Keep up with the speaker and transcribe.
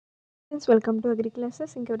Friends welcome to agri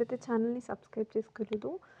classes. ఇంకెవరైతే ఛానల్ని subscribe చేసుకోలేదో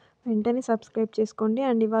వెంటనే subscribe చేసుకోండి.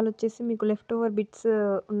 అండ్ ఇవాళ వచ్చేసి మీకు లెఫ్ట్ ఓవర్ బిట్స్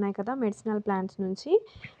ఉన్నాయి కదా, మెడిసినల్ ప్లాంట్స్ నుంచి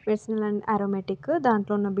మెడిసినల్ అండ్ అరోమేటిక్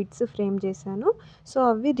దాంట్లో ఉన్న బిట్స్ ఫ్రేమ్ చేశాను. సో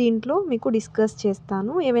అవి దీంట్లో మీకు డిస్కస్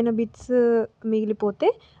చేస్తాను. ఏవైనా బిట్స్ మిగిలిపోతే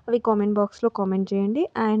అవి కామెంట్ బాక్స్లో కామెంట్ చేయండి.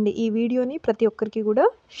 అండ్ ఈ వీడియోని ప్రతి ఒక్కరికి కూడా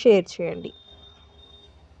షేర్ చేయండి.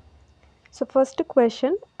 So first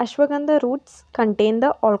question, ashwagandha roots contain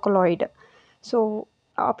the alkaloid. So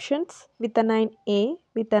options: vithanine A,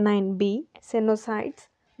 vithanine B, senosides,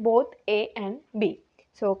 both A and B.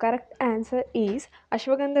 So correct answer is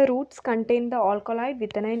ashwagandha roots contain the alkaloid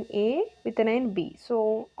vithanine A, vithanine B. So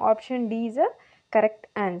option D is a correct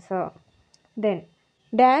answer. Then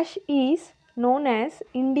dash is known as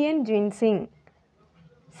Indian ginseng: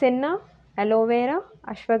 senna, aloe vera,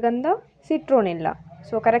 ashwagandha, citronella.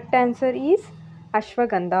 So correct answer is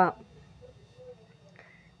ashwagandha.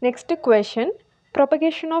 Next question,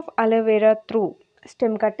 propagation of aloe vera through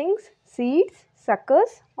stem cuttings, seeds,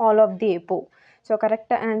 suckers, all of the above. So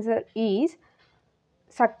correct answer is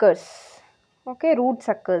suckers. Okay, root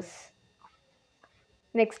suckers.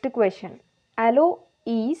 Next question, aloe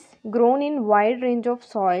is grown in wide range of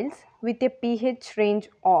soils with a pH range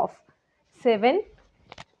of 7,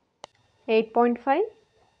 8.5,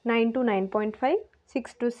 9 to 9.5,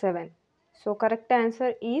 6 to 7. So correct answer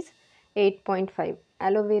is 8.5.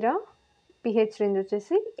 Aloe vera pH range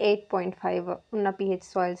వచ్చేసి 8.5 ఉన్న pH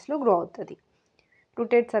సాయిల్స్లో grow అవుతుంది.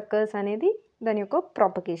 Rooted suckers అనేది దాని యొక్క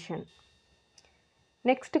propagation.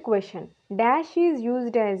 Next question, dash is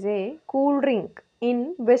used as a cool drink in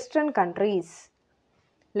western countries: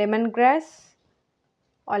 lemon grass,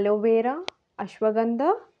 aloe vera, ashwagandha,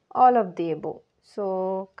 all of the above. So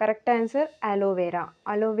correct answer aloe vera.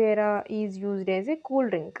 Aloe vera is used as a cool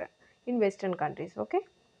drink in western countries. Okay.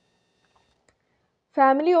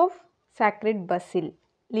 Family of sacred basil: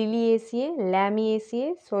 Liliaceae, Lamiaceae,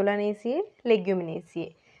 Solanaceae, Leguminosae.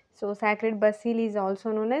 So sacred basil is also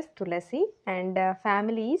known as tulasi and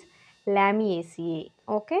family is Lamiaceae.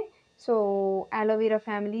 Okay. So aloe vera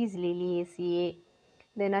family is Liliaceae.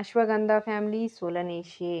 Then ashwagandha family is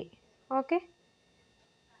Solanaceae. Okay.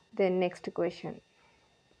 Then next question,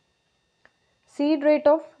 seed rate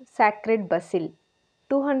of sacred basil: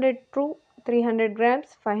 200 to 300 grams,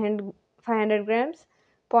 500 grams,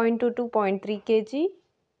 0.2 to 0.3 kg,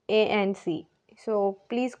 A and C. So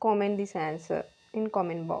please comment this answer in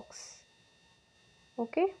comment box.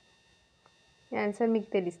 Okay, answer మీకు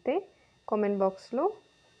తెలిస్తే comment బాక్స్లో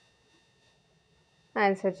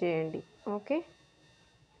answer చేయండి. Okay.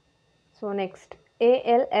 So next,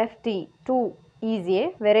 ALFT2 is a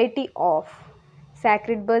variety of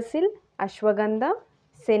sacred basil, ashwagandha,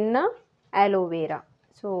 senna, aloe vera.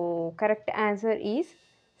 So correct answer is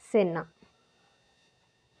senna.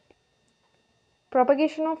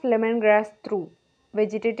 Propagation of lemongrass through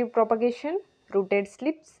vegetative propagation, rooted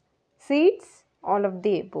slips, seeds, all of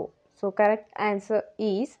the above. So correct answer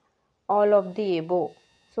is all of the above.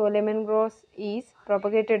 So lemongrass is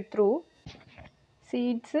propagated through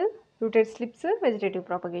seeds, rooted slips, vegetative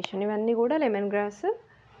propagation. ఇవన్నీ కూడా lemon grass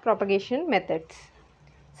propagation methods.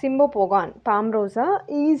 Cymbopogon palmarosa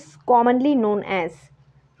is commonly known as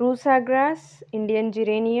rusa grass, Indian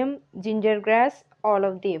geranium, ginger grass, all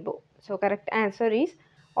of the above. So correct answer is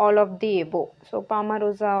all of the above. So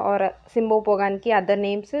palmarosa or Cymbopogon ki other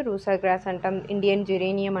names rusa grass antam, Indian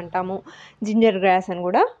geranium antamu, ginger grass అని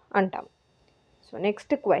కూడా అంటాం. So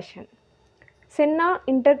next question, senna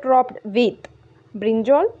intercropped with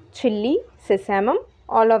brinjal, chilli, sesamum,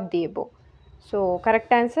 all of the above. So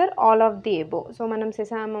correct answer all of the above. So మనం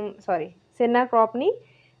సెన్నా క్రాప్ని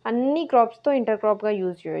అన్ని క్రాప్స్తో inter క్రాప్గా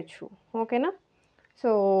use చేయొచ్చు. ఓకేనా.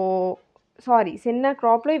 So సెన్నా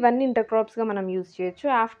క్రాప్లో ఇవన్నీ inter క్రాప్స్గా మనం use చేయొచ్చు.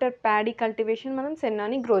 ఆఫ్టర్ ప్యాడీ కల్టివేషన్ మనం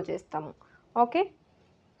సెన్నాని గ్రో చేస్తాము. Okay.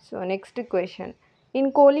 So next question,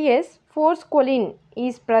 in coleus ఫోర్స్కోలిన్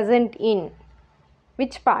is present in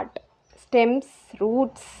which part? Stems,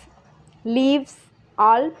 roots, leaves,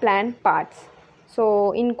 all plant parts. So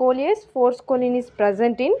in coleus ఫోర్స్కోలిన్ is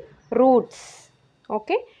present in roots.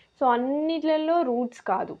 Okay. So అన్నిట్లలో roots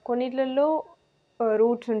కాదు, కొన్నిట్లలో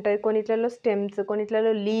roots ఉంటాయి, కొన్నిట్లలో stems,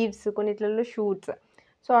 కొన్నిట్లలో leaves, కొన్నిట్లలో shoots.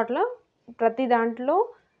 So అట్లా ప్రతి దాంట్లో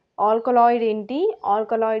alkaloid ఏంటి,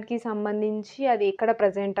 ఆల్కలాయిడ్కి సంబంధించి అది ఎక్కడ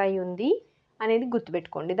ప్రజెంట్ అయి ఉంది అనేది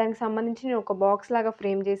గుర్తుపెట్టుకోండి. దానికి సంబంధించి నేను ఒక బాక్స్ లాగా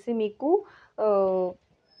ఫ్రేమ్ చేసి మీకు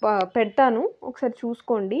పెడతాను, ఒకసారి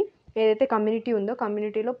చూసుకోండి. ఏదైతే కమ్యూనిటీ ఉందో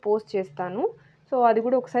కమ్యూనిటీలో పోస్ట్ చేస్తాను. సో అది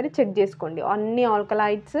కూడా ఒకసారి చెక్ చేసుకోండి, అన్ని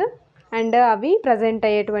ఆల్కలాయిడ్స్ అండ్ అవి ప్రజెంట్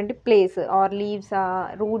అయ్యేటువంటి ప్లేస్, ఆర్ లీవ్సా,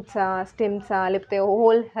 రూట్సా, స్టెమ్సా, లేకపోతే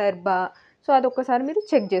హోల్ హెర్బా. సో అది ఒక్కసారి మీరు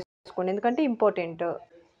చెక్ చేసుకోండి, ఎందుకంటే important.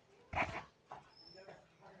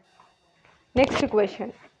 Next question.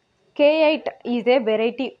 K8 is a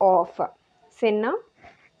variety of senna,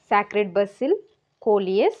 sacred basil,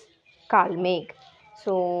 coleus, kalmeg.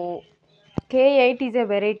 So K8 is a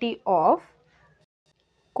variety of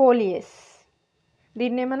coleus.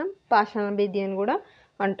 దీన్నే మనం పాషాణ బేది అని కూడా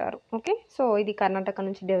అంటారు. ఓకే, సో ఇది కర్ణాటక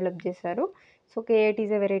నుంచి డెవలప్ చేశారు. So K8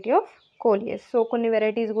 is a variety of coleus. So కొన్ని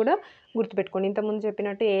varieties కూడా గుర్తుపెట్టుకోండి. ఇంతకుముందు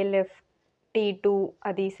చెప్పినట్టు ALF T2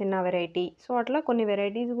 అది చిన్న వెరైటీ. సో అట్లా కొన్ని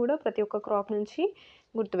వెరైటీస్ కూడా ప్రతి ఒక్క క్రాప్ నుంచి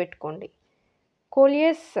గుర్తుపెట్టుకోండి.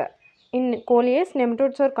 Coleus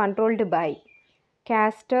nematodes are controlled by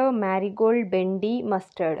castor, Marie Gold, బెండి,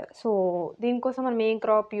 mustard. So దీనికోసం మనం ఏం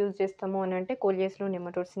క్రాప్ యూజ్ చేస్తాము అని అంటే కోలియస్లో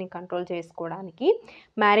నెమటోడ్స్ని కంట్రోల్ చేసుకోవడానికి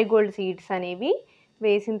మ్యారీగోల్డ్ సీడ్స్ అనేవి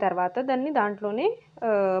వేసిన తర్వాత దాంట్లోనే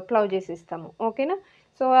ప్లవ్ చేసిస్తాము. ఓకేనా.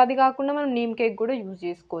 సో అది కాకుండా మనం నీమ్ కేక్ కూడా యూజ్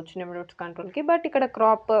చేసుకోవచ్చు నెమటోడ్స్ కంట్రోల్కి. బట్ ఇక్కడ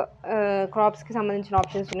క్రాప్స్కి సంబంధించిన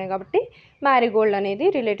ఆప్షన్స్ ఉన్నాయి కాబట్టి మ్యారీగోల్డ్ అనేది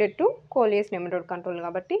related to coleus nematode control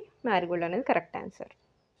కాబట్టి మ్యారీగోల్డ్ అనేది correct answer.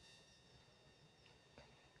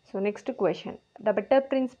 So next question, the better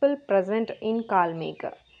principle present in kalmeg.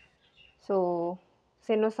 So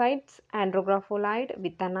senosites, andrographoloid,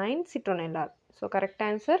 withanine, citronellal. So correct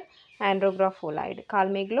answer andrographoloid.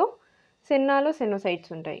 kalmeg lo సెన్నాలో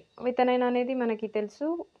సెనోసైట్స్ ఉంటాయి. విథనైన్ అనేది మనకి తెలుసు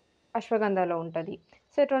అశ్వగంధాలో ఉంటుంది.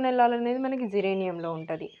 సిట్రోనెల్లాల్ అనేది మనకి జిరేనియంలో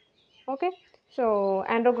ఉంటుంది. ఓకే, సో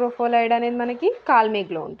ఆండ్రోగ్రోఫోలైడ్ అనేది మనకి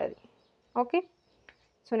కాల్మేగ్లో ఉంటుంది. Okay,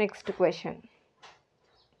 so next question,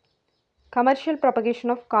 commercial propagation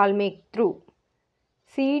of kalmeg through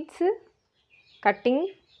seeds, cutting,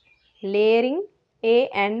 layering, A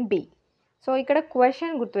and B. So ఇక్కడ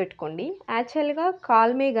క్వశ్చన్ గుర్తుపెట్టుకోండి. యాక్చువల్గా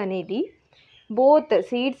కాల్మేగ్ అనేది బోత్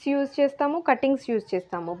సీడ్స్ యూజ్ చేస్తాము, కటింగ్స్ యూజ్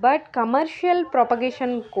చేస్తాము. బట్ కమర్షియల్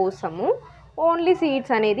ప్రొపగేషన్ కోసము ఓన్లీ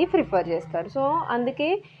సీడ్స్ అనేది ప్రిఫర్ చేస్తారు. సో అందుకే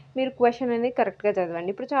మీరు క్వశ్చన్ అనేది కరెక్ట్గా చదవండి.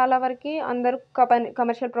 ఇప్పుడు చాలా వరకు అందరూ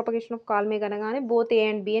కమర్షియల్ ప్రొపగేషన్ ఆఫ్ కాల్మేగ్ అనగానే బోత్ A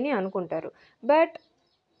and B అని అనుకుంటారు. But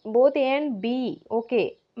both A and B okay,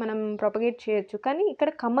 మనం ప్రొపగేట్ చేయొచ్చు. కానీ ఇక్కడ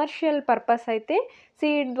కమర్షియల్ పర్పస్ అయితే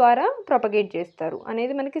సీడ్ ద్వారా ప్రొపగేట్ చేస్తారు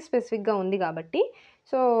అనేది మనకి స్పెసిఫిక్గా ఉంది కాబట్టి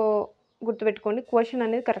సో గుర్తుపెట్టుకోండి, క్వశ్చన్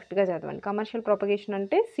అనేది కరెక్ట్గా చదవండి. కమర్షియల్ ప్రొపగేషన్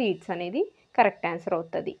అంటే సీడ్స్ అనేది కరెక్ట్ ఆన్సర్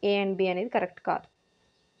అవుతుంది. A and B అనేది కరెక్ట్ కాదు.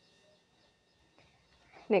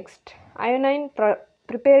 Next, అయోనైన్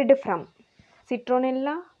prepared from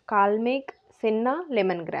citronella, Kalmegh, సెన్నా,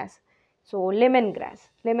 lemon grass. So lemon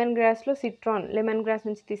గ్రాస్లో lemon grass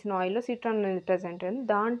నుంచి తీసిన ఆయిల్లో సిట్రాన్ అనేది ప్రజెంట్ అయింది.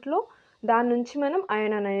 దాని నుంచి మనం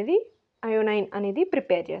అయోనైన్ అనేది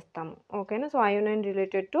ప్రిపేర్ చేస్తాము. ఓకేనా. So అయోనైన్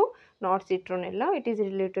related to not citronella, it is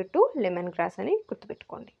related to lemon grass అని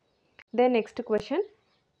గుర్తుపెట్టుకోండి. Then next question,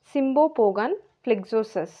 సింబోపోగాన్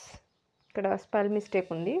ఫ్లెక్సోసస్. ఇక్కడ స్పెల్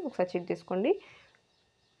మిస్టేక్ ఉంది, ఒకసారి చెక్ చేసుకోండి.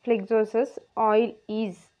 ఫ్లెక్సోసస్ ఆయిల్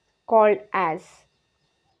ఈజ్ కాల్డ్ యాజ్,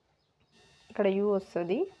 ఇక్కడ యూ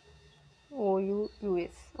వస్తుంది,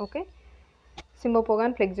 OUUS. Okay,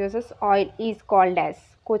 Simbopogon flexuous oil is called as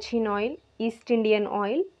Cochin oil, East Indian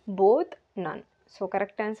oil, both, none. So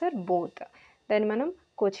correct answer both. Then మనం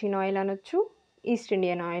Cochin oil అనొచ్చు, east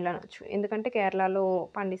Indian oil అనొచ్చు. ఎందుకంటే కేరళలో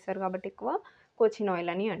పండిస్తారు కాబట్టి ఎక్కువ కోచిన్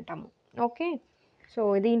ఆయిల్ అని అంటాము. ఓకే, సో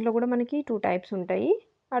దీంట్లో కూడా మనకి 2 టైప్స్ ఉంటాయి.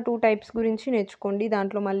 ఆ 2 టైప్స్ గురించి నేర్చుకోండి.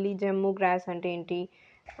 దాంట్లో మళ్ళీ జమ్మూ గ్రాస్ అంటే ఏంటి,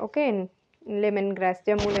 okay, lemon grass,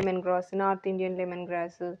 Jammu lemon grass, north Indian lemon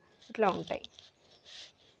grass ఇట్లా ఉంటాయి.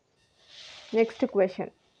 Next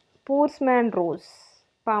question, పూర్స్మ్యాన్ rose,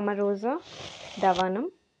 పామరోజా, దవనం,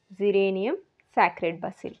 geranium, sacred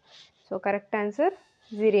Basil. So correct answer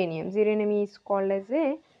geranium. Geranium is called as a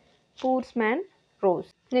పూర్స్మ్యాన్ rose.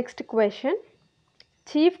 Next question,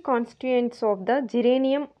 chief constituents of the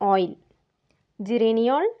geranium oil,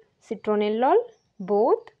 జిరేనియాల్, సిట్రోనెల్లాల్,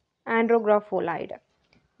 both, ఆండ్రోగ్రాఫోలైడ్.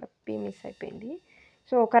 Miss అయిపోయింది.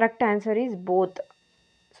 So correct answer is both.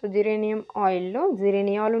 So geranium ఆయిల్లో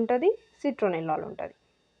జిరేనియాల్ ఉంటుంది, సిట్రోనెల్లాల్ ఉంటుంది.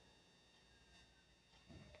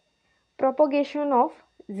 Propagation of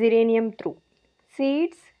geranium through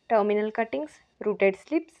seeds, terminal cuttings, rooted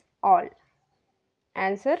slips, all.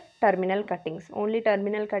 Answer terminal cuttings. Only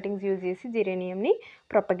terminal cuttings use చేసి జిరేనియంని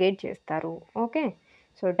propagate చేస్తారు. Okay,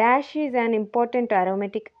 so dash is an important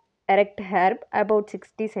aromatic erect herb about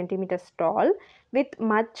 60 centimeters tall with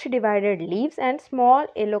much divided leaves and small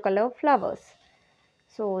yellow color flowers.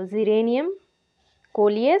 So Ziranium,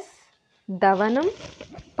 Coleus, Davanam,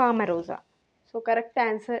 Palmarosa. So correct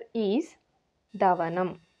answer is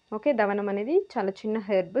Davanam. Okay, Davanam అనేది చాలా చిన్న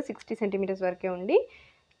herb, 60 centimetres వరకే ఉండి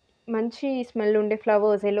మంచి smell ఉండే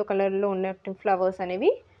flowers, yellow కలర్లో ఉన్న flowers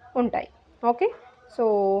అనేవి ఉంటాయి. ఓకే, సో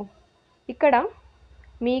ఇక్కడ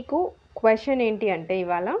మీకు క్వశ్చన్ ఏంటి అంటే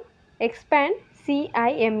ఇవాళ ఎక్స్పాండ్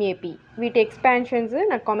CIMAP, వీటి ఎక్స్పాన్షన్స్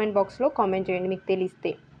నాకు కామెంట్ బాక్స్లో కామెంట్ చేయండి మీకు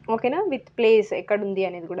తెలిస్తే. ఓకేనా, విత్ ప్లేస్ ఎక్కడుంది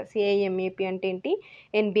అనేది కూడా. సిఐఎంఏపి అంటే ఏంటి,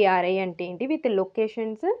 ఎన్బిఆర్ఐ అంటే ఏంటి, విత్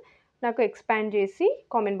లొకేషన్స్ నాకు ఎక్స్పాండ్ చేసి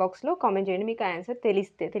కామెంట్ బాక్స్లో కామెంట్ చేయండి. మీకు ఆన్సర్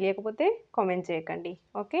తెలిస్తే, తెలియకపోతే కామెంట్ చేయకండి.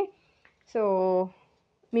 ఓకే, సో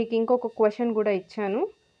మీకు ఇంకొక క్వశ్చన్ కూడా ఇచ్చాను,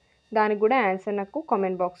 దానికి కూడా ఆన్సర్ నాకు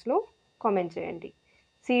కామెంట్ బాక్స్లో కామెంట్ చేయండి.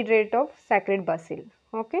 Seed rate of sacred Basil.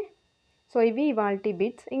 Okay, so ఇవి ఇవాల్టి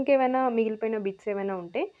బిట్స్. ఇంకేమైనా మిగిలిపోయిన బిట్స్ ఏమైనా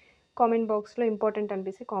ఉంటే కామెంట్ బాక్స్లో ఇంపార్టెంట్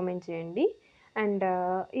అనిపిస్తే కామెంట్ చేయండి. అండ్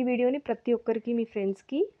ఈ వీడియోని ప్రతి ఒక్కరికి మీ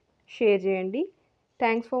ఫ్రెండ్స్కి షేర్ చేయండి.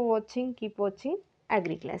 Thanks for watching, keep watching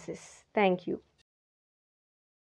agri classes. Thank you.